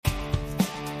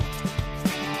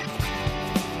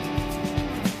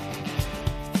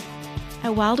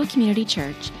At Wildwood Community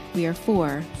Church, we are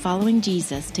for following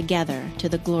Jesus together to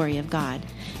the glory of God.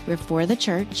 We're for the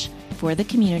church, for the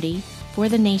community, for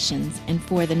the nations, and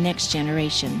for the next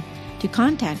generation. To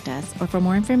contact us or for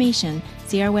more information,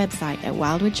 see our website at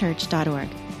wildwoodchurch.org.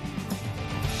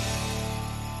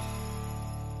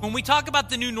 When we talk about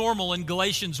the new normal in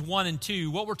Galatians 1 and 2,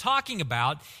 what we're talking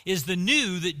about is the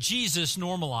new that Jesus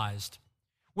normalized.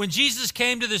 When Jesus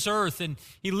came to this earth and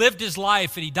he lived his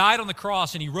life and he died on the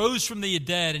cross and he rose from the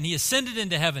dead and he ascended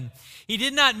into heaven, he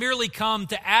did not merely come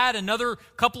to add another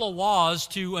couple of laws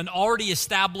to an already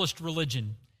established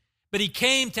religion, but he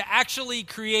came to actually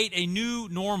create a new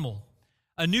normal,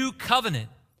 a new covenant,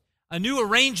 a new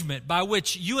arrangement by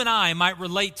which you and I might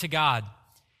relate to God.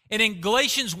 And in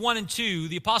Galatians 1 and 2,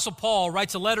 the Apostle Paul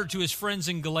writes a letter to his friends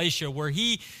in Galatia where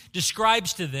he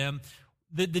describes to them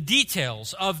the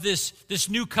details of this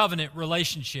new covenant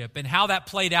relationship and how that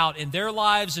played out in their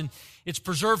lives, and it's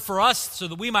preserved for us so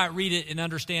that we might read it and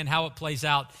understand how it plays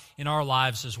out in our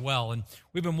lives as well. And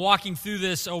we've been walking through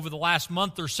this over the last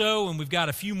month or so, and we've got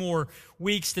a few more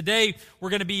weeks. Today, we're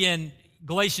going to be in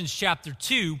Galatians chapter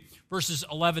 2, verses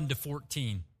 11 to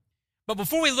 14. But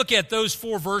before we look at those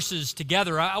four verses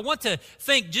together, I want to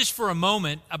think just for a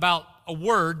moment about a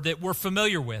word that we're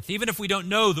familiar with, even if we don't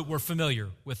know that we're familiar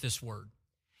with this word.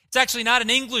 It's actually not an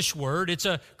English word, it's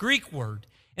a Greek word,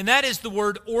 and that is the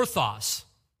word orthos.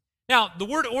 Now, the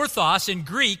word orthos in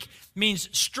Greek means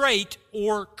straight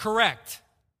or correct.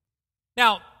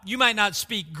 Now, you might not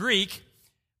speak Greek,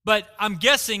 but I'm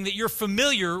guessing that you're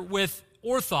familiar with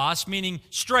orthos, meaning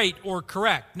straight or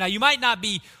correct. Now, you might not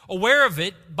be aware of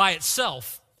it by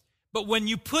itself, but when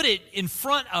you put it in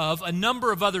front of a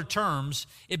number of other terms,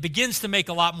 it begins to make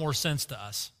a lot more sense to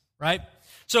us, right?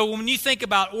 So when you think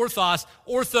about orthos,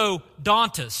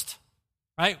 orthodontist,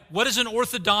 right? What does an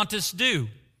orthodontist do?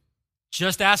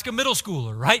 Just ask a middle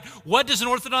schooler, right? What does an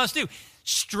orthodontist do?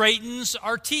 Straightens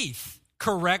our teeth,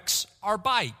 corrects our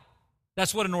bite.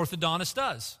 That's what an orthodontist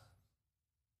does.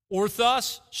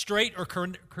 Orthos, straight or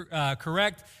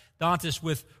correct, dentist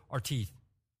with our teeth.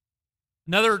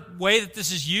 Another way that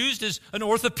this is used is an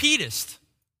orthopedist.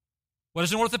 What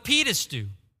does an orthopedist do?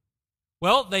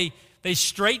 Well, they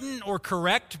straighten or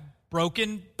correct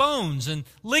broken bones and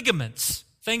ligaments,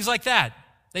 things like that.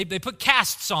 They put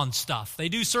casts on stuff. They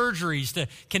do surgeries to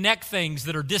connect things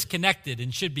that are disconnected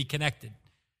and should be connected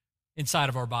inside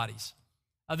of our bodies.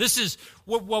 This is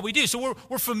what we do. So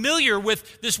we're familiar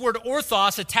with this word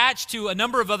orthos attached to a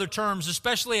number of other terms,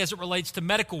 especially as it relates to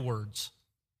medical words.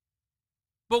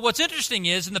 But what's interesting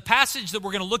is, in the passage that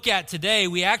we're going to look at today,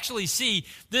 we actually see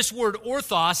this word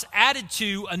orthos added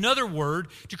to another word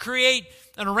to create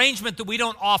an arrangement that we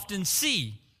don't often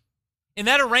see. And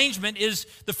that arrangement is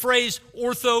the phrase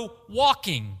ortho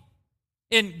walking.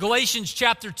 In Galatians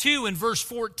chapter 2 and verse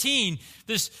 14,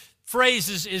 this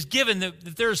phrase is given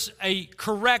that there's a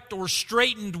correct or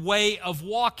straightened way of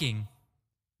walking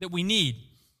that we need.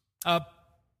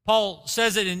 Paul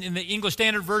says it in the English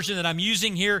Standard Version that I'm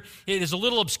using here. It is a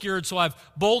little obscured, so I've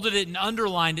bolded it and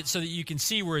underlined it so that you can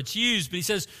see where it's used. But he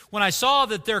says, when I saw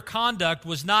that their conduct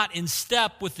was not in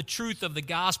step with the truth of the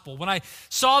gospel, when I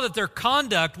saw that their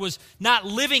conduct was not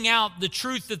living out the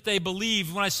truth that they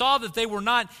believed, when I saw that they were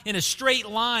not in a straight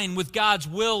line with God's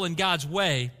will and God's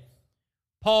way,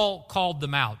 Paul called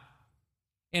them out.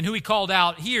 And who he called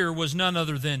out here was none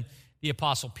other than the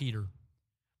Apostle Peter.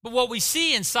 But what we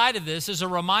see inside of this is a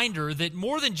reminder that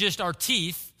more than just our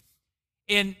teeth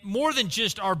and more than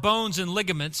just our bones and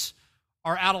ligaments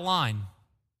are out of line.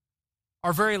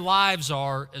 Our very lives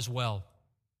are as well.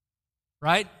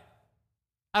 Right?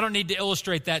 I don't need to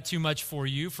illustrate that too much for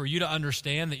you to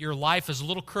understand that your life is a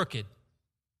little crooked.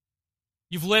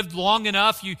 You've lived long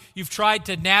enough, you've tried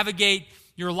to navigate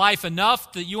your life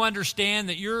enough that you understand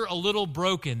that you're a little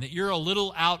broken, that you're a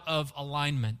little out of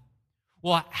alignment.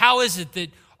 Well, how is it that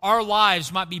our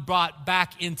lives might be brought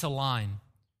back into line?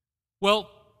 Well,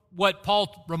 what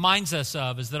Paul reminds us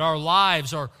of is that our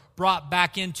lives are brought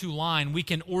back into line. We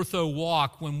can ortho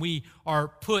walk when we are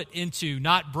put into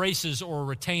not braces or a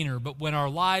retainer, but when our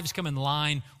lives come in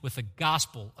line with the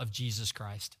gospel of Jesus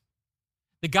Christ.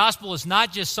 The gospel is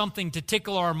not just something to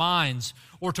tickle our minds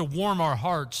or to warm our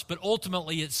hearts, but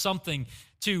ultimately it's something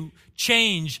to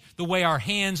change the way our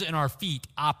hands and our feet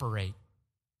operate.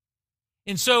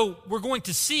 And so we're going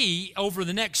to see over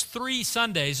the next 3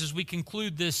 Sundays as we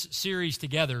conclude this series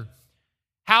together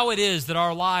how it is that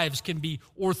our lives can be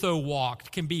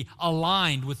ortho-walked, can be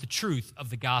aligned with the truth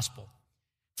of the gospel.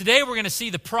 Today we're going to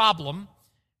see the problem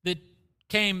that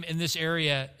came in this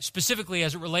area specifically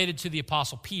as it related to the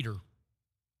Apostle Peter.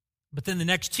 But then the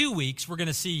next 2 weeks we're going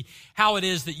to see how it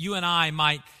is that you and I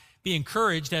might be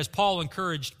encouraged as Paul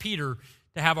encouraged Peter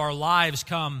to have our lives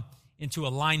come into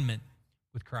alignment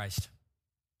with Christ.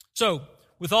 So,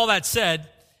 with all that said,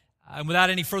 and without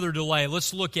any further delay,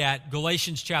 let's look at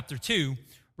Galatians chapter 2,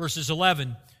 verses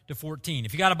 11 to 14.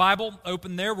 If you got a Bible,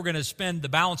 open there. We're going to spend the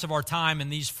balance of our time in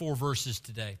these 4 verses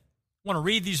today. I want to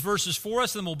read these verses for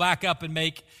us, and then we'll back up and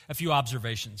make a few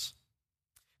observations.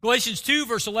 Galatians 2,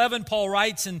 verse 11, Paul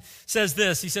writes and says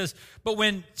this. He says, "But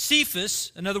when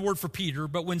Cephas," another word for Peter,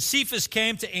 "but when Cephas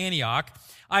came to Antioch,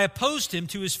 I opposed him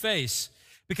to his face,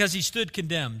 because he stood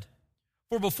condemned.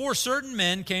 For before certain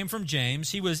men came from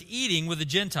James, he was eating with the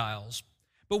Gentiles.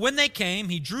 But when they came,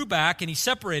 he drew back and he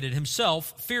separated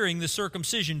himself, fearing the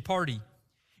circumcision party.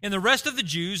 And the rest of the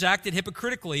Jews acted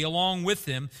hypocritically along with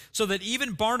him, so that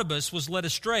even Barnabas was led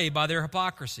astray by their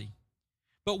hypocrisy.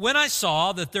 But when I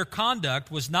saw that their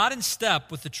conduct was not in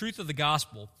step with the truth of the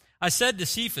gospel, I said to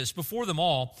Cephas before them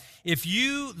all, 'If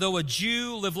you, though a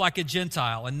Jew, live like a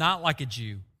Gentile and not like a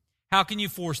Jew, how can you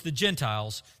force the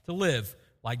Gentiles to live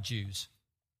like Jews?'"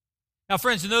 Now,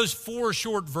 friends, in those 4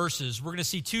 short verses, we're going to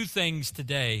see 2 things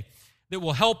today that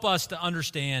will help us to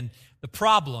understand the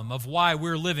problem of why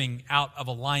we're living out of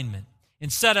alignment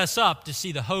and set us up to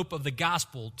see the hope of the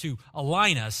gospel to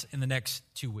align us in the next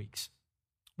 2 weeks.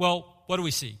 Well, what do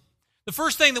we see? The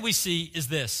first thing that we see is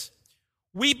this: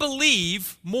 we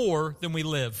believe more than we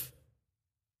live.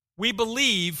 We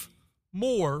believe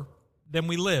more than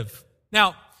we live.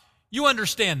 Now, you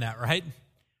understand that, right?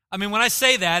 I mean, when I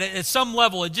say that, at some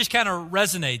level, it just kind of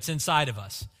resonates inside of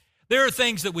us. There are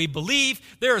things that we believe.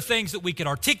 There are things that we could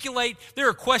articulate. There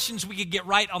are questions we could get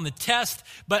right on the test.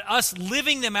 But us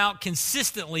living them out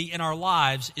consistently in our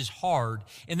lives is hard.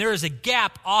 And there is a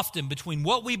gap often between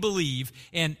what we believe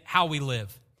and how we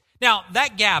live. Now,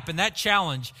 that gap and that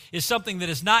challenge is something that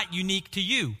is not unique to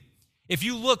you. If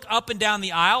you look up and down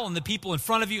the aisle and the people in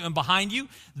front of you and behind you,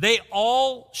 they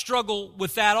all struggle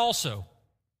with that also.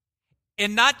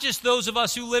 And not just those of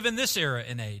us who live in this era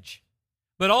and age,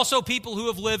 but also people who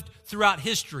have lived throughout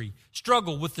history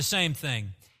struggle with the same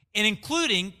thing, and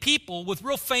including people with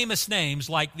real famous names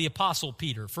like the Apostle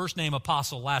Peter. First name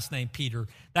Apostle, last name Peter.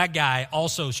 That guy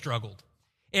also struggled.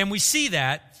 And we see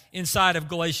that inside of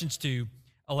Galatians 2,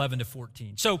 11 to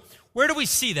 14. So where do we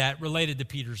see that related to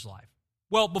Peter's life?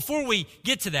 Well, before we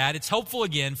get to that, it's helpful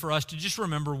again for us to just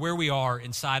remember where we are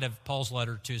inside of Paul's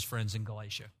letter to his friends in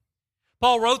Galatia.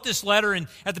 Paul wrote this letter, and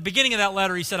at the beginning of that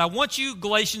letter, he said, "I want you,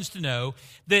 Galatians, to know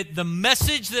that the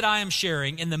message that I am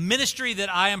sharing and the ministry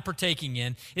that I am partaking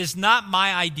in is not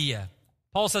my idea."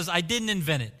 Paul says, "I didn't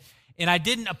invent it, and I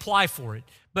didn't apply for it,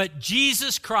 but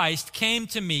Jesus Christ came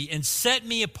to me and set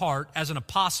me apart as an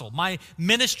apostle. My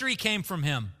ministry came from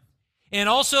him." And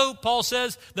also, Paul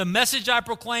says, "The message I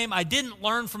proclaim, I didn't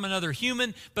learn from another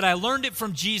human, but I learned it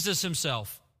from Jesus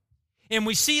himself." And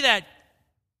we see that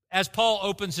as Paul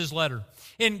opens his letter.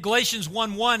 In Galatians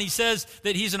 1:1, he says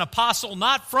that he's an apostle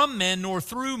not from men nor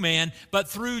through man, but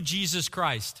through Jesus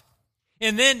Christ.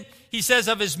 And then he says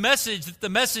of his message that the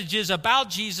message is about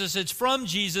Jesus. It's from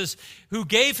Jesus, who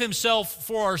gave himself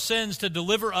for our sins to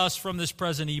deliver us from this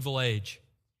present evil age.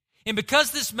 And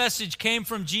because this message came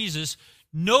from Jesus,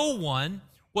 no one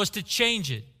was to change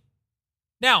it.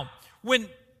 Now, when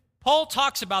Paul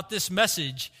talks about this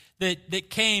message that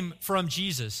came from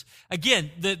Jesus, again,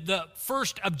 the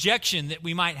first objection that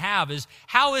we might have is,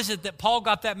 how is it that Paul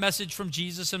got that message from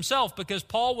Jesus himself? Because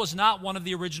Paul was not one of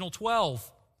the original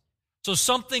 12. So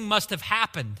something must have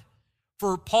happened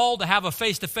for Paul to have a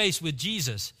face-to-face with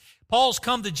Jesus. Paul's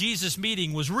come to Jesus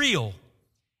meeting was real,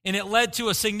 and it led to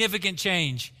a significant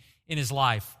change in his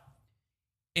life.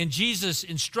 And Jesus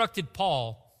instructed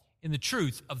Paul in the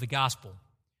truth of the gospel.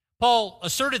 Paul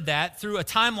asserted that through a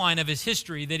timeline of his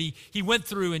history that he went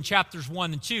through in chapters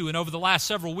 1 and 2. And over the last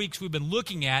several weeks, we've been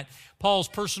looking at Paul's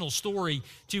personal story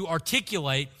to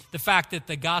articulate the fact that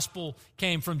the gospel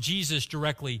came from Jesus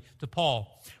directly to Paul.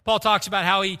 Paul talks about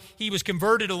how he was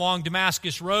converted along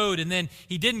Damascus Road, and then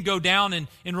he didn't go down and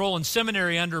enroll in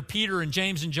seminary under Peter and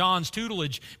James and John's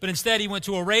tutelage, but instead he went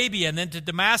to Arabia and then to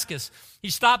Damascus. He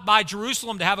stopped by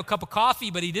Jerusalem to have a cup of coffee,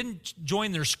 but he didn't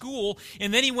join their school.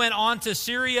 And then he went on to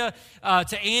Syria,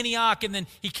 to Antioch, and then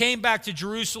he came back to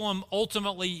Jerusalem,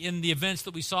 ultimately in the events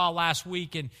that we saw last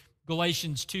week in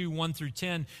Galatians 2, 1 through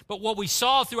 10. But what we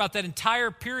saw throughout that entire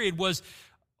period was,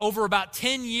 over about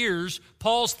 10 years,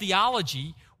 Paul's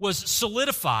theology was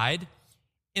solidified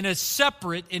in a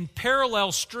separate and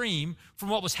parallel stream from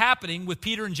what was happening with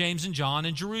Peter and James and John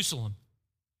in Jerusalem.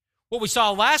 What we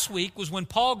saw last week was when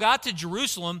Paul got to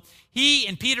Jerusalem, he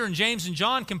and Peter and James and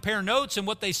John compare notes, and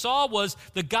what they saw was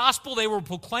the gospel they were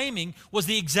proclaiming was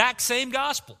the exact same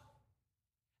gospel.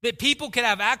 That people could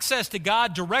have access to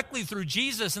God directly through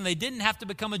Jesus and they didn't have to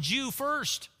become a Jew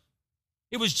first.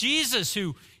 It was Jesus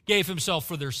who gave himself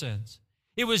for their sins.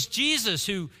 It was Jesus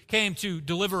who came to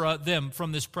deliver them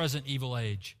from this present evil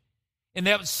age. And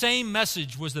that same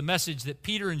message was the message that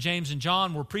Peter and James and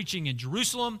John were preaching in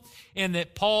Jerusalem and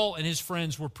that Paul and his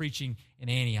friends were preaching in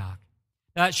Antioch.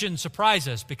 Now, that shouldn't surprise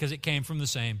us because it came from the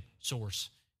same source,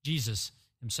 Jesus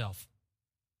himself.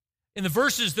 In the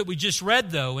verses that we just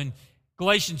read, though, in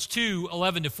Galatians 2,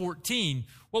 11 to 14,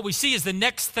 what we see is the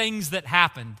next things that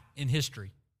happened in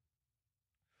history.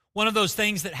 One of those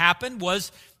things that happened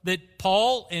was that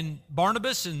Paul and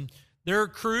Barnabas and their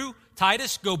crew,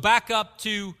 Titus, go back up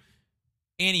to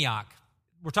Antioch.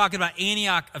 We're talking about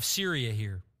Antioch of Syria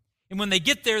here. And when they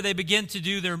get there, they begin to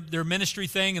do their ministry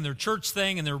thing and their church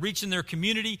thing, and they're reaching their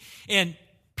community. And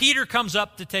Peter comes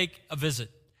up to take a visit.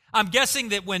 I'm guessing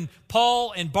that when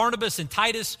Paul and Barnabas and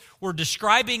Titus were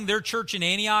describing their church in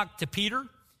Antioch to Peter,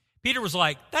 Peter was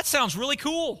like, that sounds really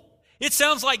cool. It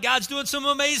sounds like God's doing some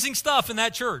amazing stuff in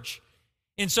that church.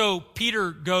 And so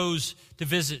Peter goes to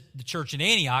visit the church in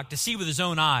Antioch to see with his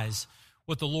own eyes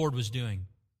what the Lord was doing.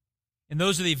 And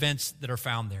those are the events that are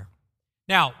found there.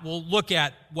 Now, we'll look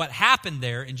at what happened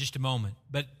there in just a moment,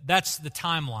 but that's the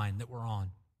timeline that we're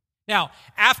on. Now,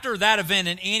 after that event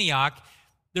in Antioch,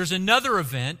 there's another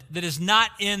event that is not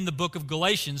in the book of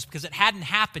Galatians because it hadn't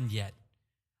happened yet.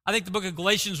 I think the book of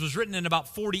Galatians was written in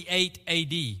about 48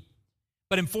 AD.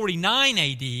 But in 49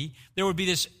 AD, there would be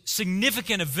this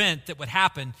significant event that would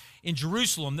happen in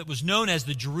Jerusalem that was known as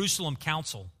the Jerusalem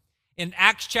Council. In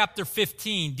Acts chapter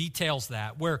 15 details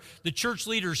that, where the church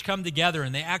leaders come together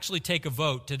and they actually take a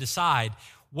vote to decide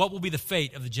what will be the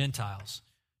fate of the Gentiles.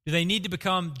 Do they need to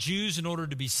become Jews in order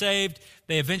to be saved?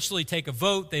 They eventually take a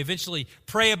vote. They eventually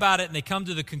pray about it, and they come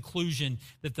to the conclusion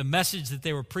that the message that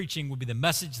they were preaching would be the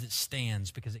message that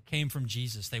stands because it came from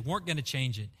Jesus. They weren't going to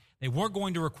change it. They weren't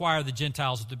going to require the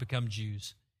Gentiles to become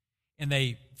Jews. And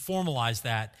they formalized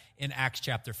that in Acts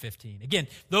chapter 15. Again,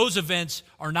 those events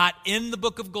are not in the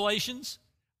book of Galatians,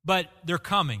 but they're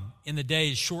coming in the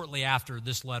days shortly after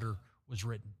this letter was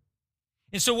written.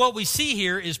 And so what we see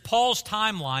here is Paul's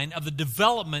timeline of the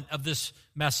development of this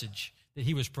message that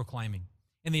he was proclaiming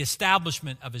and the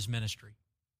establishment of his ministry.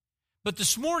 But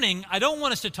this morning, I don't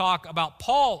want us to talk about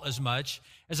Paul as much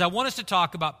as I want us to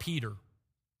talk about Peter.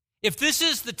 If this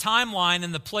is the timeline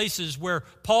and the places where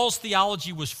Paul's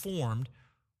theology was formed,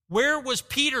 where was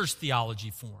Peter's theology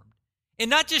formed?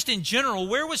 And not just in general,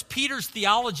 where was Peter's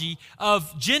theology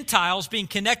of Gentiles being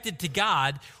connected to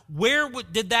God? Where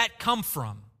did that come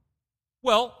from?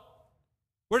 Well,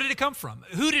 where did it come from?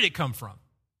 Who did it come from?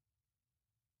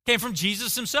 It came from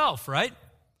Jesus himself, right?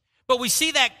 But we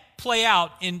see that play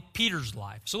out in Peter's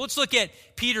life. So let's look at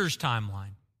Peter's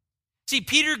timeline. See,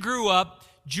 Peter grew up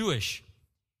Jewish.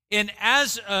 And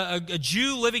as a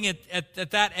Jew living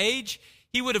at that age,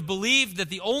 he would have believed that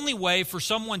the only way for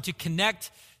someone to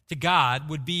connect to God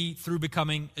would be through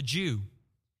becoming a Jew.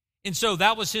 And so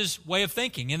that was his way of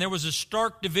thinking. And there was a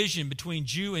stark division between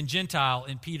Jew and Gentile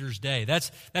in Peter's day.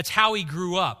 That's how he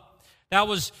grew up. That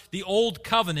was the old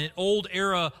covenant, old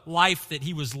era life that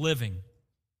he was living.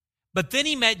 But then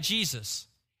he met Jesus.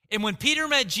 And when Peter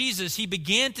met Jesus, he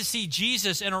began to see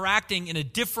Jesus interacting in a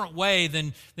different way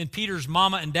than Peter's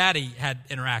mama and daddy had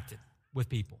interacted with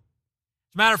people.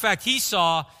 As a matter of fact, he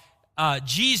saw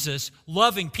Jesus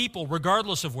loving people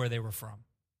regardless of where they were from.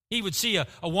 He would see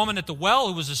a woman at the well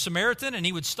who was a Samaritan, and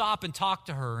he would stop and talk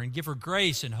to her and give her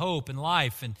grace and hope and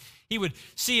life. And he would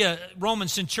see a Roman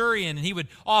centurion, and he would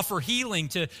offer healing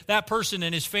to that person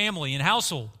and his family and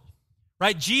household.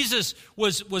 Right? Jesus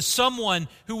was someone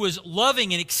who was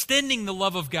loving and extending the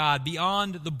love of God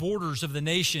beyond the borders of the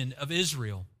nation of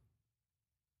Israel.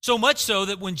 So much so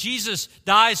that when Jesus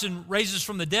dies and raises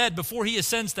from the dead, before he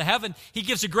ascends to heaven, he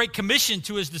gives a great commission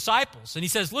to his disciples. And he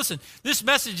says, listen, this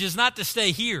message is not to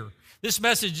stay here. This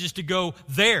message is to go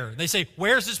there. They say,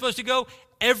 where is it supposed to go?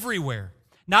 Everywhere.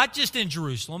 Not just in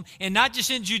Jerusalem and not just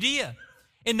in Judea.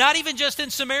 And not even just in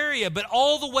Samaria, but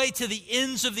all the way to the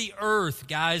ends of the earth,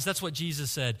 guys. That's what Jesus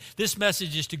said. This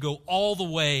message is to go all the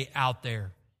way out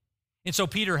there. And so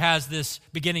Peter has this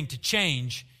beginning to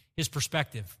change his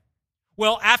perspective.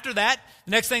 Well, after that,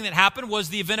 the next thing that happened was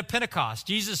the event of Pentecost.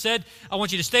 Jesus said, I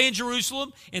want you to stay in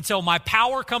Jerusalem until my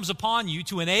power comes upon you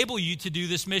to enable you to do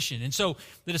this mission. And so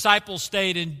the disciples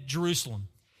stayed in Jerusalem.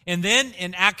 And then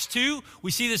in Acts 2, we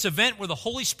see this event where the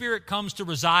Holy Spirit comes to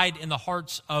reside in the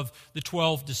hearts of the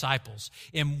 12 disciples.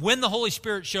 And when the Holy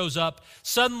Spirit shows up,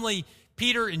 suddenly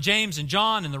Peter and James and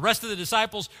John and the rest of the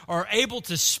disciples are able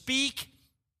to speak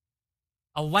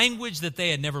a language that they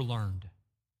had never learned.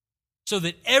 so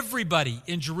that everybody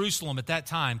in Jerusalem at that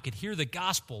time could hear the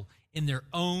gospel in their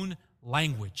own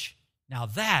language. Now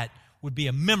that would be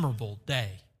a memorable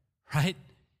day, right?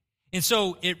 And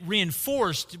so it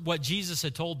reinforced what Jesus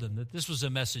had told them, that this was a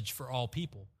message for all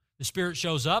people. The Spirit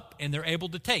shows up, and they're able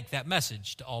to take that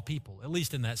message to all people, at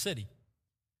least in that city.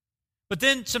 But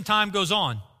then some time goes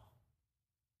on.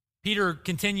 Peter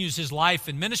continues his life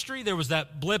and ministry. There was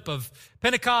that blip of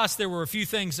Pentecost. There were a few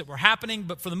things that were happening,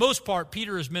 but for the most part,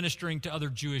 Peter is ministering to other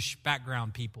Jewish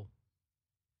background people.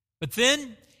 But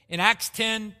then, in Acts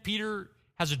 10, Peter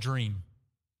has a dream.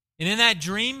 And in that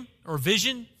dream, or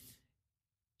vision,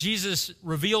 Jesus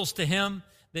reveals to him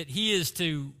that he is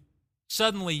to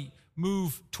suddenly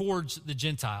move towards the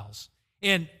Gentiles.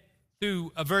 And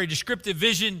through a very descriptive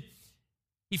vision,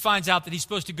 he finds out that he's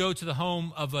supposed to go to the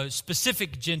home of a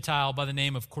specific Gentile by the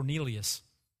name of Cornelius.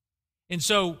 And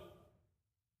so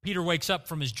Peter wakes up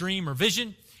from his dream or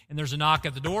vision, and there's a knock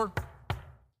at the door.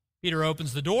 Peter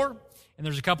opens the door, and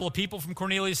there's a couple of people from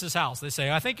Cornelius' house. They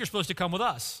say, "I think you're supposed to come with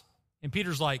us." And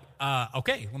Peter's like,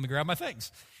 okay, let me grab my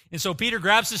things. And so Peter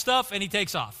grabs his stuff, and he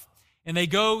takes off. And they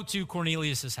go to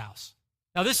Cornelius' house.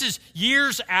 Now, this is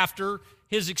years after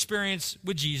his experience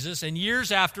with Jesus and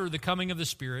years after the coming of the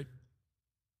Spirit.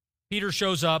 Peter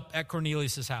shows up at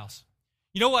Cornelius' house.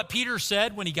 You know what Peter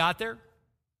said when he got there?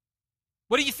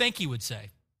 What do you think he would say?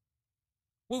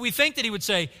 Well, we think that he would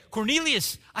say,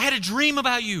 "Cornelius, I had a dream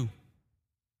about you."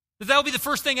 That would be the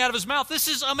first thing out of his mouth. This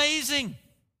is amazing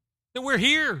that we're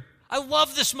here. I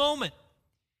love this moment.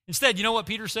 Instead, you know what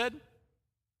Peter said?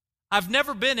 "I've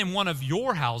never been in one of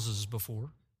your houses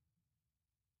before."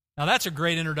 Now, that's a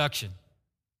great introduction.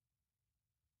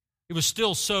 It was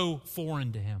still so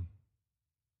foreign to him.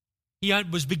 He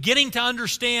was beginning to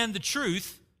understand the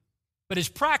truth, but his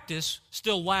practice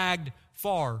still lagged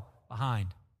far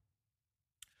behind.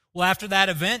 Well, after that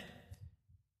event,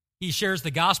 he shares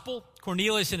the gospel.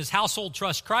 Cornelius and his household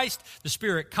trust Christ. The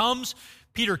Spirit comes.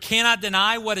 Peter cannot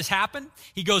deny what has happened.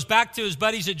 He goes back to his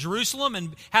buddies at Jerusalem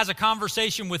and has a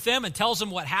conversation with them and tells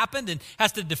them what happened and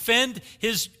has to defend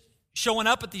his showing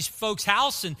up at these folks'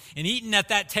 house and eating at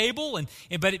that table.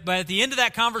 But at the end of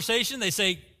that conversation, they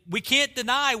say, "We can't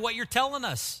deny what you're telling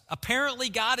us. Apparently,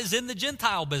 God is in the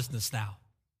Gentile business now."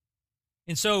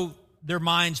 And so their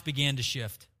minds began to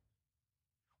shift.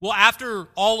 Well, after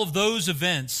all of those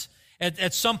events,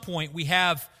 at some point, we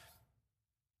have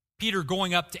Peter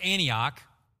going up to Antioch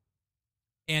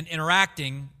and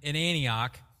interacting in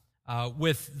Antioch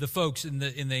with the folks in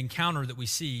the encounter that we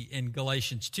see in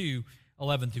Galatians 2,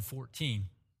 11 through 14.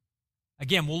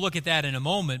 Again, we'll look at that in a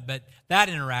moment, but that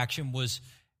interaction was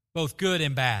both good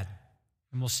and bad,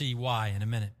 and we'll see why in a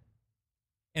minute.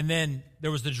 And then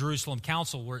there was the Jerusalem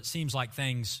Council, where it seems like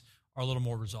things are a little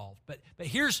more resolved. But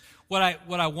here's what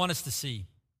I want us to see.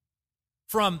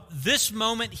 From this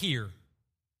moment here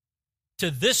to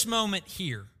this moment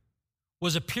here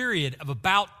was a period of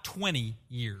about 20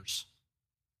 years.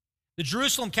 The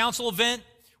Jerusalem Council event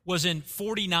was in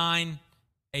 49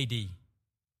 AD.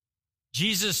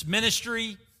 Jesus'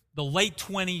 ministry, the late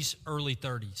 20s, early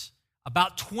 30s.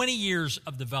 About 20 years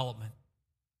of development.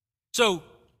 So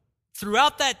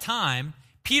throughout that time,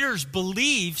 Peter's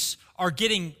beliefs are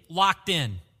getting locked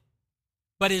in.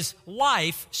 But his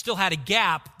life still had a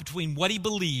gap between what he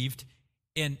believed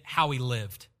and how he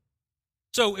lived.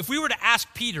 So if we were to ask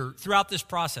Peter throughout this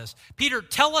process, "Peter,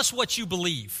 tell us what you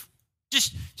believe.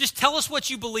 Just tell us what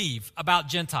you believe about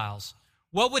Gentiles,"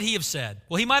 what would he have said?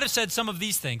 Well, he might have said some of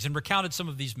these things and recounted some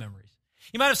of these memories.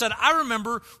 He might have said, "I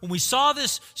remember when we saw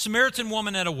this Samaritan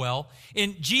woman at a well,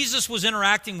 and Jesus was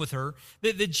interacting with her,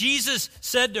 that Jesus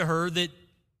said to her that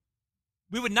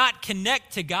we would not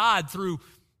connect to God through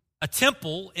a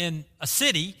temple in a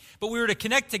city, but we were to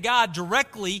connect to God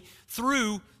directly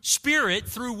through Spirit,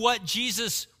 through what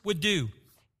Jesus would do."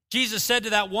 Jesus said to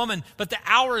that woman, "But the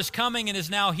hour is coming and is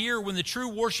now here when the true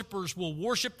worshipers will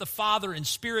worship the Father in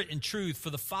spirit and truth, for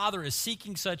the Father is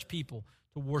seeking such people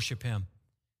to worship him."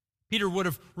 Peter would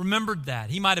have remembered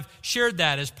that. He might have shared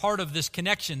that as part of this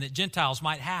connection that Gentiles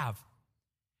might have.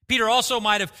 Peter also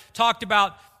might have talked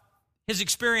about his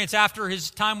experience after his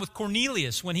time with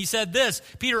Cornelius when he said this.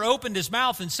 Peter opened his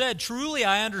mouth and said, "Truly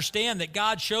I understand that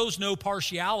God shows no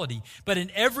partiality, but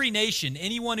in every nation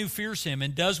anyone who fears him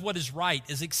and does what is right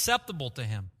is acceptable to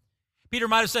him." Peter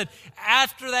might have said,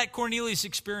 "After that Cornelius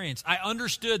experience, I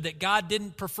understood that God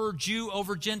didn't prefer Jew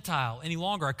over Gentile any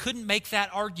longer. I couldn't make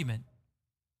that argument."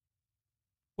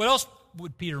 What else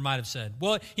would Peter might have said?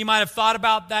 Well, he might have thought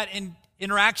about that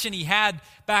interaction he had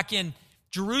back in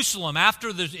Jerusalem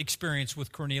after the experience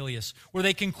with Cornelius, where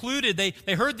they concluded, they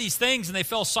heard these things and they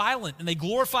fell silent and they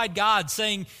glorified God,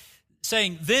 saying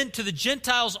saying, then to the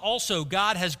Gentiles also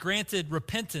God has granted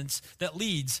repentance that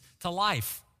leads to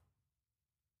life.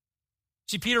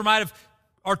 See, Peter might have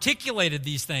articulated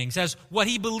these things as what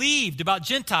he believed about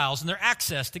Gentiles and their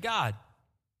access to God.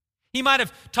 He might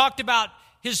have talked about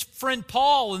his friend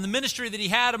Paul and the ministry that he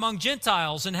had among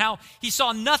Gentiles and how he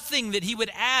saw nothing that he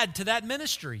would add to that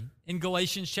ministry in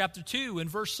Galatians chapter 2 and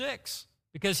verse 6,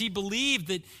 because he believed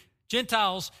that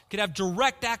Gentiles could have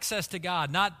direct access to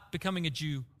God, not becoming a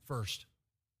Jew first.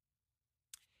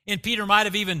 And Peter might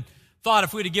have even thought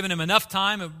if we'd have given him enough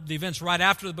time, the events right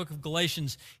after the book of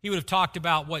Galatians, he would have talked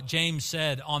about what James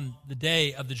said on the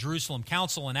day of the Jerusalem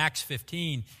Council in Acts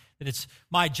 15, that it's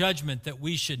my judgment that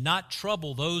we should not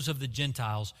trouble those of the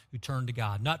Gentiles who turn to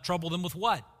God. Not trouble them with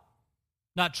what?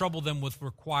 Not trouble them with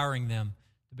requiring them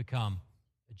to become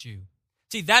a Jew.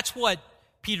 See, that's what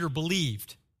Peter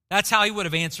believed. That's how he would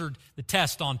have answered the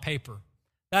test on paper.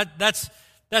 That's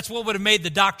what would have made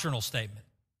the doctrinal statement,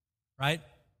 right?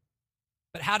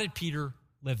 But how did Peter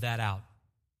live that out?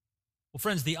 Well,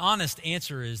 friends, the honest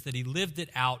answer is that he lived it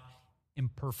out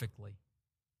imperfectly.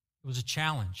 It was a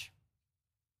challenge.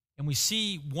 And we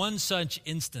see one such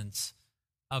instance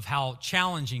of how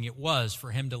challenging it was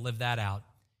for him to live that out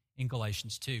in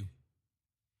Galatians 2.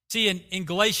 See, in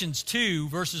Galatians 2,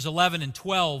 verses 11 and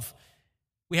 12,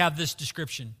 we have this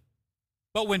description.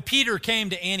 But when Peter came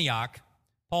to Antioch,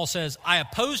 Paul says, I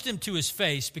opposed him to his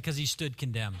face because he stood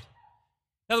condemned.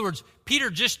 In other words, Peter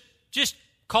just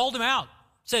called him out.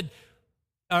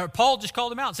 Paul just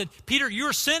called him out and said, Peter,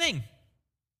 you're sinning.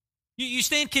 You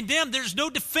stand condemned. There's no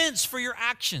defense for your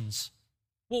actions.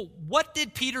 Well, what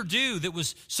did Peter do that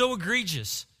was so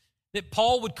egregious that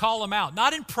Paul would call him out?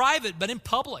 Not in private, but in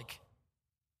public.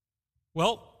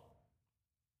 Well,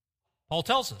 Paul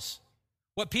tells us.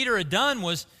 What Peter had done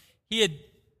was he had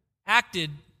acted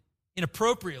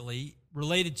inappropriately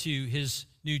related to his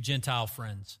new Gentile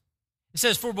friends. It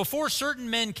says, for before certain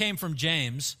men came from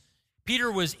James,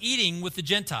 Peter was eating with the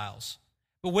Gentiles.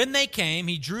 But when they came,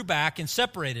 he drew back and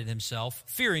separated himself,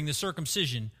 fearing the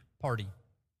circumcision party.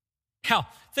 Now,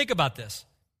 think about this.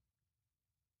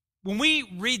 When we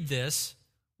read this,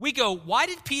 we go, why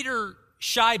did Peter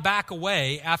shy back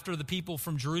away after the people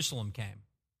from Jerusalem came?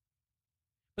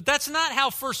 But that's not how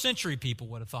first century people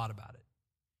would have thought about it.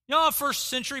 You know how a first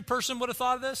century person would have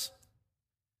thought of this?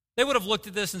 They would have looked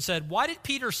at this and said, why did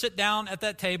Peter sit down at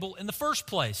that table in the first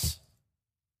place?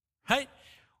 Right?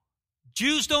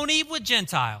 Jews don't eat with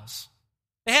Gentiles.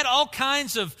 They had all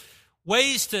kinds of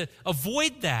ways to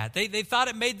avoid that. They thought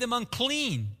it made them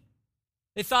unclean.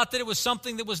 They thought that it was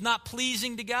something that was not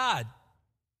pleasing to God.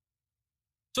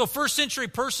 So a first century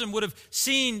person would have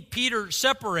seen Peter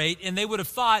separate, and they would have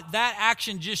thought that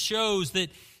action just shows that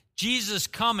Jesus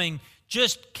coming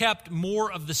just kept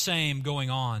more of the same going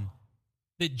on.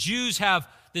 That Jews have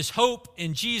this hope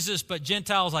in Jesus, but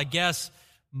Gentiles, I guess,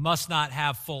 must not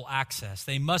have full access.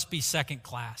 They must be second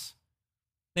class.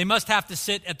 They must have to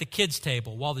sit at the kids'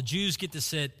 table while the Jews get to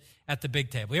sit at the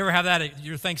big table. You ever have that at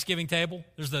your Thanksgiving table?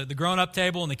 There's the grown-up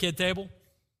table and the kid table.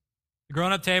 The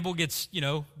grown-up table gets,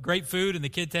 great food, and the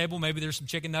kid table, maybe there's some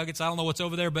chicken nuggets. I don't know what's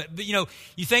over there, but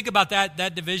you think about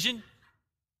that division.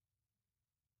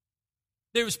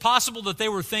 It was possible that they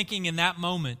were thinking in that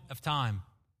moment of time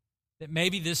that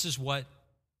maybe this is what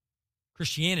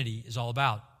Christianity is all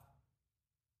about.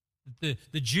 The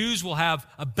Jews will have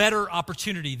a better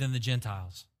opportunity than the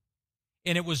Gentiles.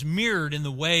 And it was mirrored in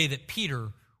the way that Peter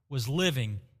was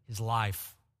living his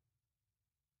life.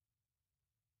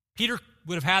 Peter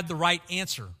would have had the right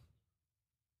answer.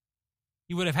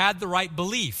 He would have had the right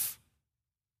belief.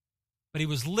 But he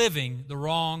was living the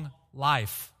wrong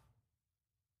life.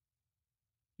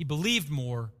 He believed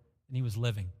more than he was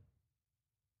living.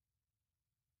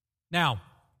 Now,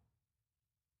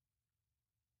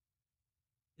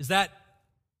 is that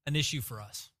an issue for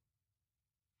us?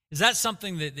 Is that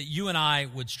something that you and I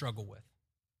would struggle with?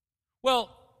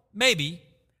 Well, maybe,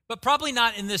 but probably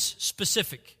not in this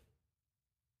specific.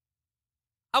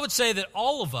 I would say that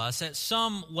all of us at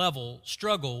some level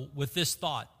struggle with this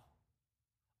thought.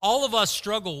 All of us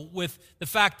struggle with the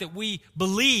fact that we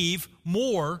believe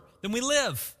more than we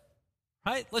live.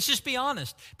 Right? Let's just be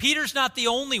honest. Peter's not the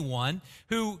only one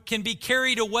who can be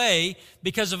carried away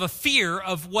because of a fear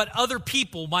of what other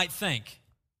people might think.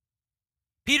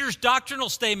 Peter's doctrinal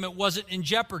statement wasn't in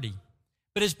jeopardy,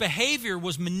 but his behavior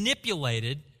was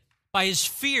manipulated by his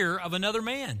fear of another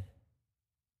man.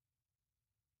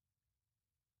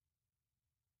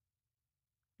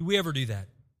 Do we ever do that?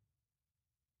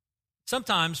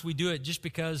 Sometimes we do it just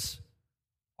because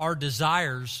our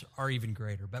desires are even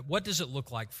greater. But what does it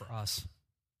look like for us?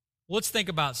 Let's think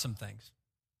about some things.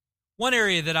 One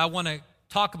area that I want to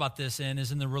talk about this in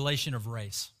is in the relation of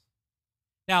race.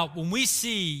 Now, when we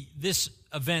see this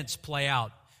events play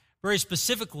out, very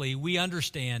specifically, we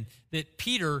understand that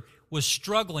Peter was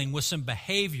struggling with some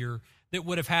behavior that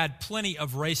would have had plenty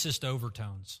of racist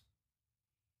overtones.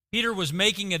 Peter was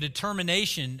making a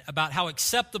determination about how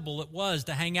acceptable it was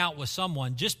to hang out with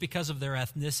someone just because of their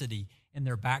ethnicity and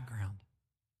their background.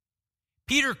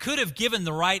 Peter could have given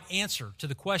the right answer to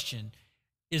the question,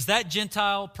 is that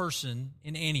Gentile person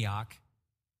in Antioch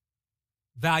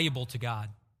valuable to God?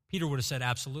 Peter would have said,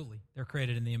 absolutely. They're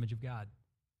created in the image of God.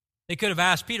 They could have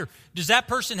asked Peter, does that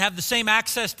person have the same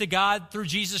access to God through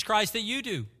Jesus Christ that you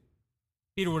do?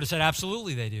 Peter would have said,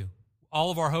 absolutely they do.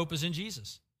 All of our hope is in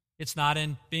Jesus. It's not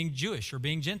in being Jewish or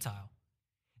being Gentile.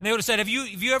 And they would have said, have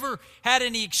you ever had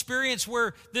any experience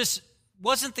where this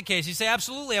wasn't the case? He'd say,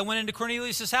 absolutely. I went into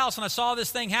Cornelius' house and I saw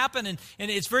this thing happen, and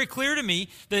it's very clear to me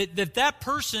that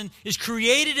person is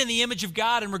created in the image of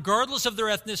God, and regardless of their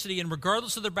ethnicity and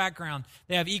regardless of their background,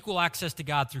 they have equal access to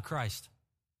God through Christ.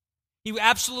 He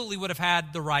absolutely would have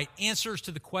had the right answers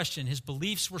to the question. His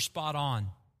beliefs were spot on.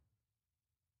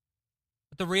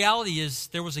 But the reality is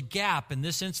there was a gap in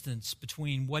this instance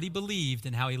between what he believed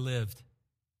and how he lived.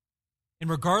 And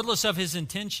regardless of his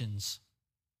intentions,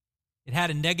 it had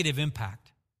a negative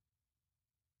impact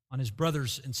on his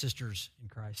brothers and sisters in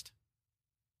Christ.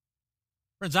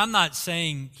 Friends, I'm not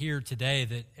saying here today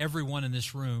that everyone in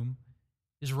this room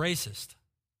is racist.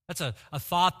 That's a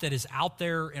thought that is out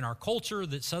there in our culture,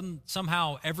 that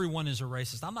somehow everyone is a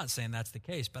racist. I'm not saying that's the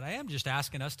case, but I am just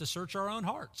asking us to search our own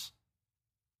hearts.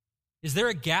 Is there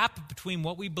a gap between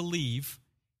what we believe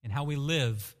and how we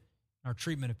live in our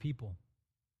treatment of people,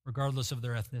 regardless of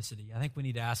their ethnicity? I think we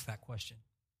need to ask that question.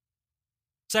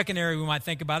 Second area we might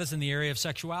think about is in the area of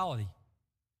sexuality.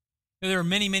 There are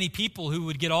many, many people who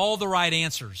would get all the right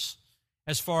answers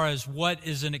as far as what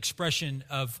is an expression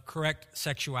of correct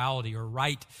sexuality or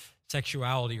right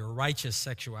sexuality or righteous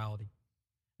sexuality.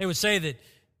 They would say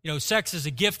that, sex is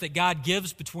a gift that God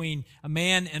gives between a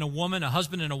man and a woman, a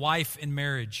husband and a wife in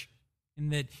marriage.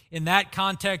 And that in that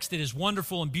context, it is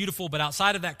wonderful and beautiful, but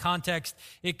outside of that context,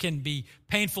 it can be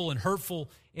painful and hurtful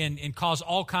and cause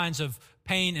all kinds of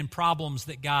pain and problems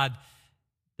that God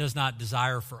does not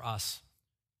desire for us.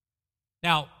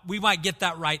 Now, we might get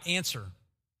that right answer,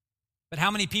 but how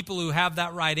many people who have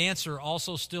that right answer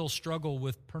also still struggle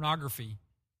with pornography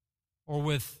or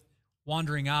with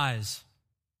wandering eyes?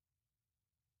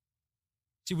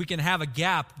 See, we can have a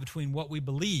gap between what we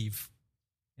believe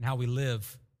and how we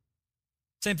live.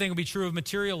 Same thing will be true of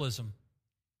materialism.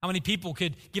 How many people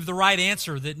could give the right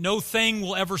answer that no thing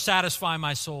will ever satisfy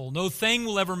my soul, no thing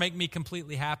will ever make me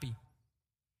completely happy?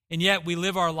 And yet we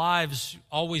live our lives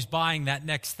always buying that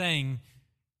next thing,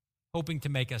 hoping to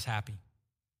make us happy.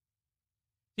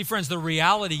 See, friends, the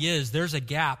reality is there's a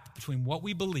gap between what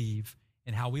we believe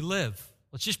and how we live.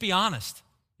 Let's just be honest.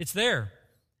 It's there.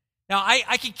 Now,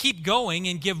 I could keep going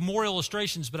and give more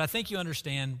illustrations, but I think you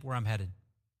understand where I'm headed.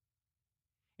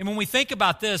 And when we think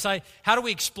about this, how do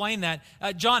we explain that?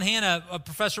 John Hanna, a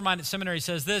professor of mine at seminary,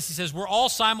 says this. He says, we're all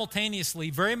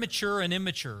simultaneously very mature and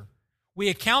immature. We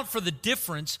account for the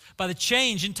difference by the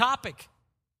change in topic,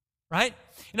 right?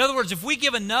 In other words, if we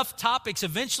give enough topics,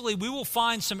 eventually we will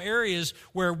find some areas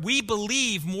where we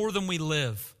believe more than we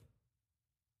live.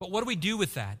 But what do we do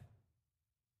with that?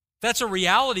 If that's a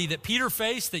reality that Peter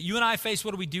faced, that you and I face,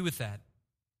 what do we do with that?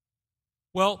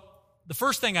 Well, the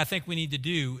first thing I think we need to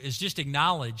do is just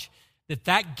acknowledge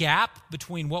that gap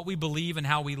between what we believe and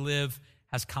how we live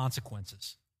has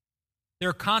consequences. There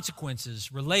are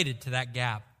consequences related to that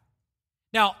gap.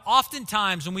 Now,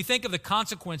 oftentimes when we think of the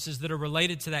consequences that are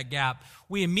related to that gap,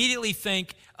 we immediately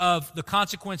think of the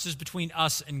consequences between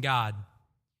us and God.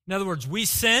 In other words, we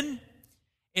sin,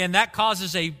 and that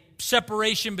causes a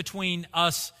separation between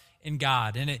us and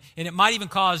God. And it might even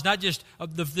cause not just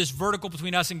this vertical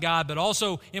between us and God, but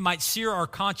also it might sear our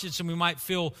conscience and we might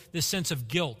feel this sense of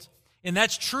guilt. And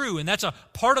that's true, and that's a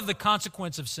part of the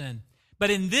consequence of sin.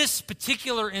 But in this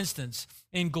particular instance,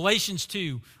 in Galatians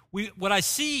 2, what I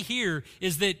see here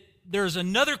is that there's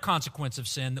another consequence of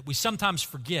sin that we sometimes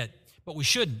forget, but we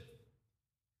shouldn't.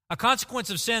 A consequence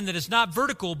of sin that is not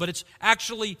vertical, but it's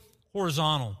actually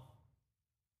horizontal.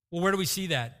 Well, where do we see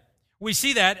that? We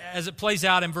see that as it plays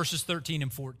out in verses 13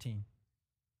 and 14.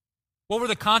 What were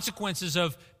the consequences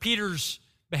of Peter's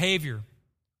behavior?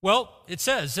 Well, it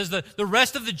says the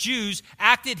rest of the Jews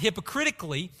acted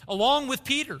hypocritically along with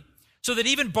Peter, so that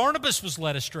even Barnabas was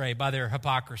led astray by their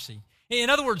hypocrisy.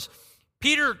 In other words,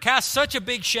 Peter cast such a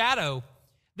big shadow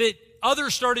that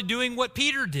others started doing what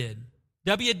Peter did.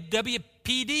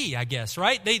 WWPD, I guess,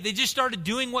 right? They just started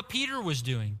doing what Peter was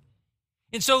doing.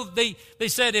 And so they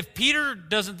said, if Peter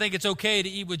doesn't think it's okay to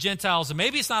eat with Gentiles, then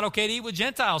maybe it's not okay to eat with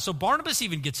Gentiles. So Barnabas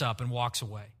even gets up and walks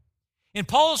away. And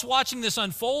Paul is watching this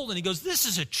unfold, and he goes, this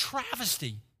is a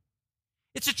travesty.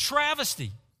 It's a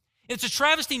travesty. It's a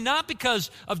travesty not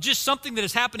because of just something that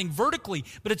is happening vertically,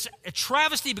 but it's a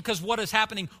travesty because of what is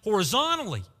happening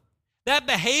horizontally. That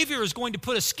behavior is going to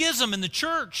put a schism in the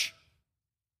church.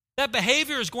 That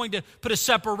behavior is going to put a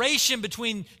separation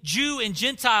between Jew and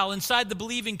Gentile inside the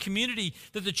believing community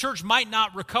that the church might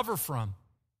not recover from.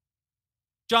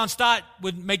 John Stott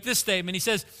would make this statement. He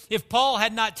says, if Paul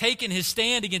had not taken his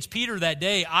stand against Peter that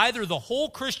day, either the whole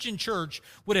Christian church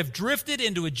would have drifted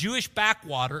into a Jewish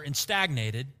backwater and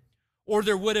stagnated, or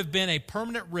there would have been a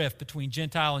permanent rift between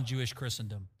Gentile and Jewish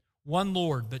Christendom. One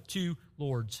Lord, but two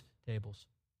Lord's tables.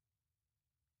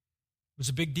 It was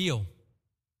a big deal.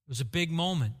 It was a big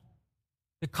moment.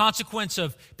 The consequence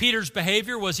of Peter's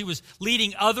behavior was he was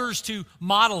leading others to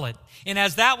model it. And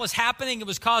as that was happening, it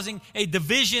was causing a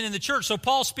division in the church. So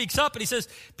Paul speaks up and he says,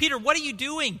 Peter, what are you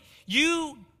doing?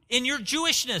 You, in your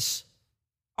Jewishness,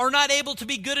 are not able to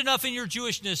be good enough in your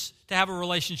Jewishness to have a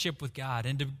relationship with God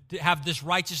and to have this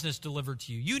righteousness delivered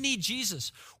to you. You need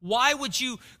Jesus. Why would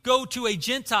you go to a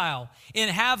Gentile and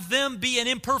have them be an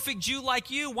imperfect Jew like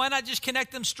you? Why not just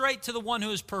connect them straight to the one who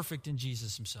is perfect in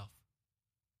Jesus himself?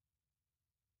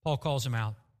 Paul calls him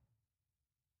out.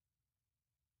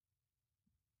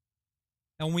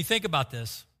 And when we think about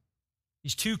this,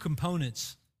 these two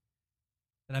components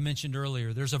that I mentioned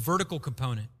earlier, there's a vertical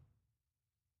component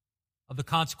of the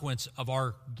consequence of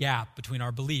our gap between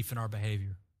our belief and our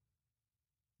behavior.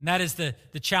 And that is the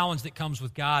challenge that comes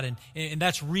with God, and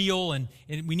that's real, and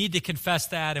we need to confess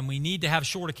that, and we need to have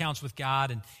short accounts with God,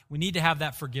 and we need to have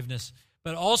that forgiveness.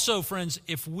 But also, friends,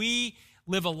 if we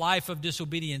live a life of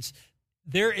disobedience,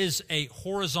 there is a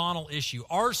horizontal issue.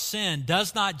 Our sin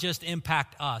does not just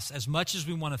impact us as much as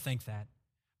we want to think that,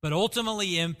 but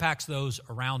ultimately impacts those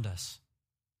around us.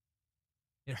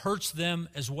 It hurts them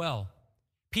as well.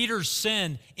 Peter's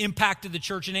sin impacted the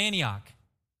church in Antioch.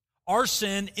 Our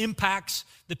sin impacts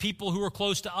the people who are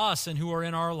close to us and who are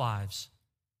in our lives.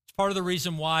 It's part of the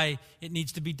reason why it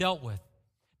needs to be dealt with.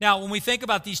 Now, when we think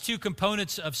about these two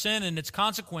components of sin and its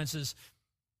consequences,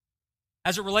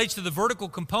 as it relates to the vertical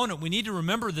component, we need to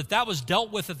remember that that was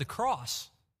dealt with at the cross.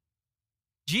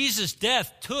 Jesus'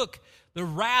 death took the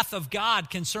wrath of God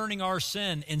concerning our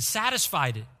sin and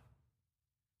satisfied it,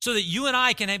 so that you and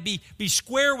I can be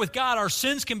square with God. Our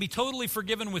sins can be totally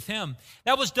forgiven with him.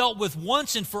 That was dealt with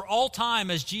once and for all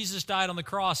time as Jesus died on the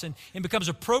cross and becomes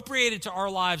appropriated to our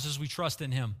lives as we trust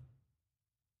in him.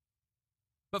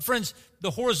 But friends,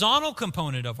 the horizontal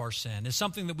component of our sin is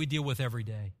something that we deal with every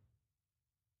day.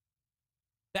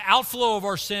 The outflow of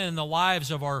our sin in the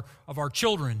lives of our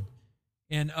children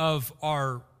and of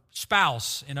our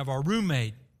spouse and of our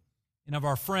roommate and of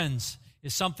our friends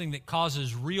is something that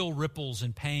causes real ripples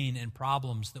and pain and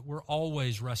problems that we're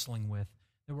always wrestling with,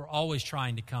 that we're always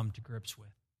trying to come to grips with.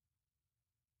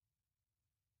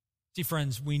 See,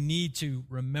 friends, we need to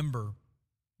remember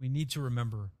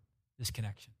this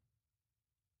connection.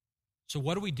 So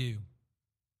what do we do?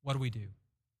 What do we do?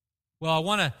 Well, I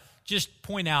want to just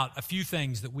point out a few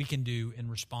things that we can do in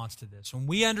response to this. When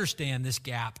we understand this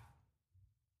gap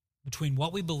between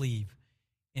what we believe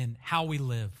and how we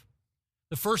live,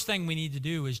 the first thing we need to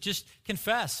do is just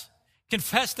confess.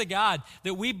 Confess to God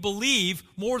that we believe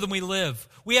more than we live.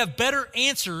 We have better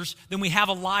answers than we have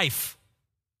a life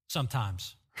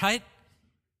sometimes, right?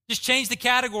 Just change the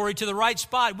category to the right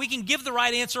spot. We can give the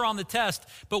right answer on the test,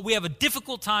 but we have a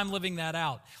difficult time living that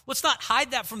out. Let's not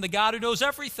hide that from the God who knows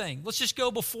everything. Let's just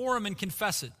go before him and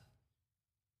confess it.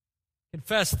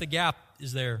 Confess the gap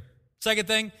is there. Second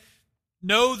thing,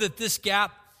 know that this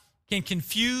gap can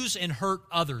confuse and hurt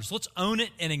others. Let's own it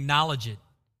and acknowledge it.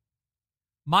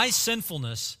 My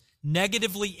sinfulness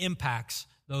negatively impacts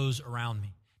those around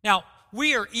me. Now,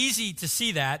 we are easy to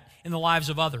see that in the lives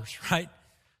of others, right?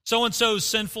 So-and-so's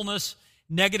sinfulness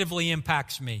negatively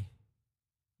impacts me.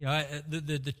 You know,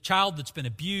 the child that's been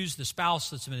abused, the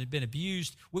spouse that's been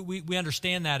abused, we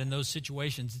understand that in those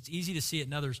situations. It's easy to see it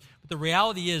in others. But the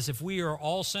reality is, if we are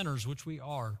all sinners, which we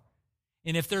are,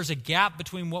 and if there's a gap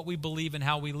between what we believe and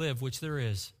how we live, which there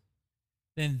is,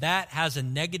 then that has a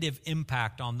negative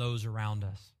impact on those around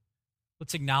us.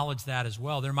 Let's acknowledge that as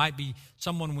well. There might be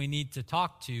someone we need to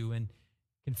talk to and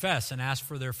confess and ask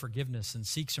for their forgiveness and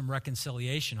seek some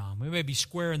reconciliation on. We may be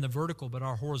square in the vertical, but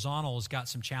our horizontal has got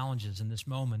some challenges in this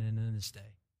moment and in this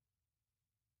day.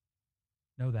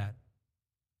 Know that.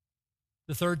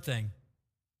 The third thing,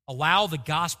 allow the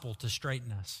gospel to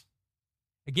straighten us.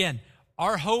 Again,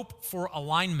 our hope for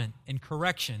alignment and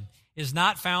correction is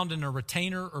not found in a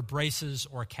retainer or braces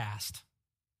or a cast.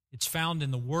 It's found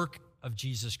in the work of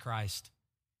Jesus Christ,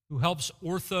 who helps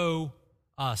ortho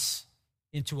us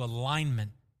into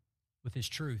alignment with his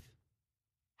truth.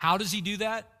 How does he do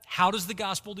that? How does the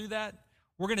gospel do that?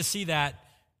 We're going to see that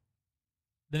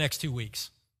the next 2 weeks.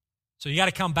 So you got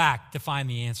to come back to find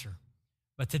the answer.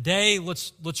 But today,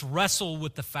 let's wrestle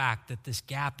with the fact that this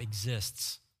gap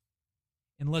exists.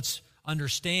 And let's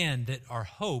understand that our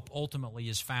hope ultimately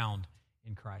is found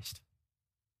in Christ.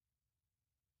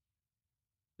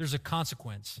 There's a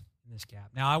consequence in this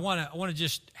gap. Now, I want to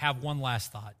just have one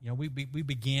last thought. You know, we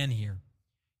began here.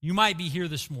 You might be here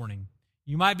this morning.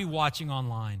 You might be watching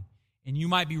online, and you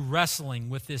might be wrestling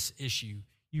with this issue.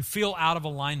 You feel out of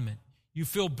alignment. You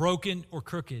feel broken or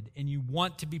crooked, and you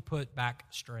want to be put back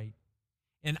straight.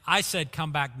 And I said,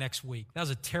 come back next week. That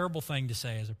was a terrible thing to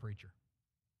say as a preacher.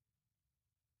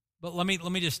 But let me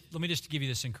just give you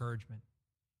this encouragement.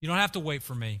 You don't have to wait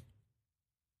for me.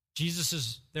 Jesus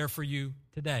is there for you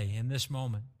today in this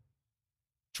moment.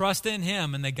 Trust in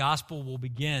him, and the gospel will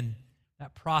begin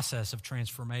that process of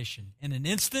transformation. In an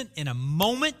instant, in a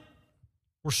moment,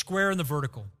 we're square in the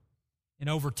vertical. And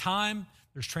over time,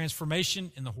 there's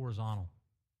transformation in the horizontal.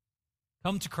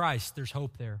 Come to Christ. There's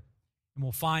hope there. And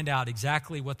we'll find out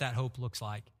exactly what that hope looks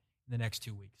like in the next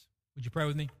 2 weeks. Would you pray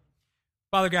with me?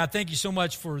 Father God, thank you so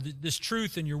much for this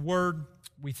truth in your word.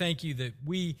 We thank you that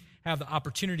we have the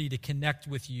opportunity to connect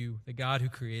with you, the God who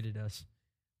created us.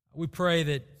 We pray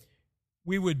that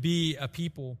we would be a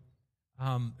people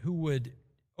who would,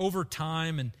 over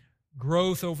time and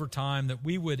growth over time, that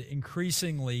we would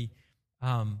increasingly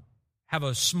have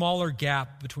a smaller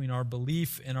gap between our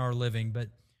belief and our living, but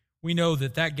we know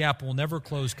that that gap will never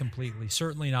close completely,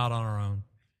 certainly not on our own.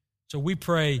 So we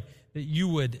pray that you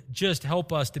would just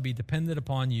help us to be dependent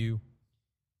upon you,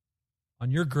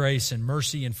 on your grace and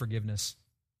mercy and forgiveness.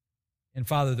 And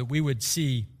Father, that we would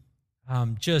see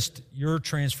just your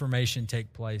transformation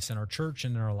take place in our church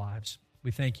and in our lives. We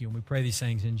thank you, and we pray these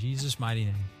things in Jesus' mighty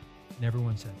name. And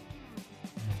everyone said,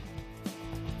 amen.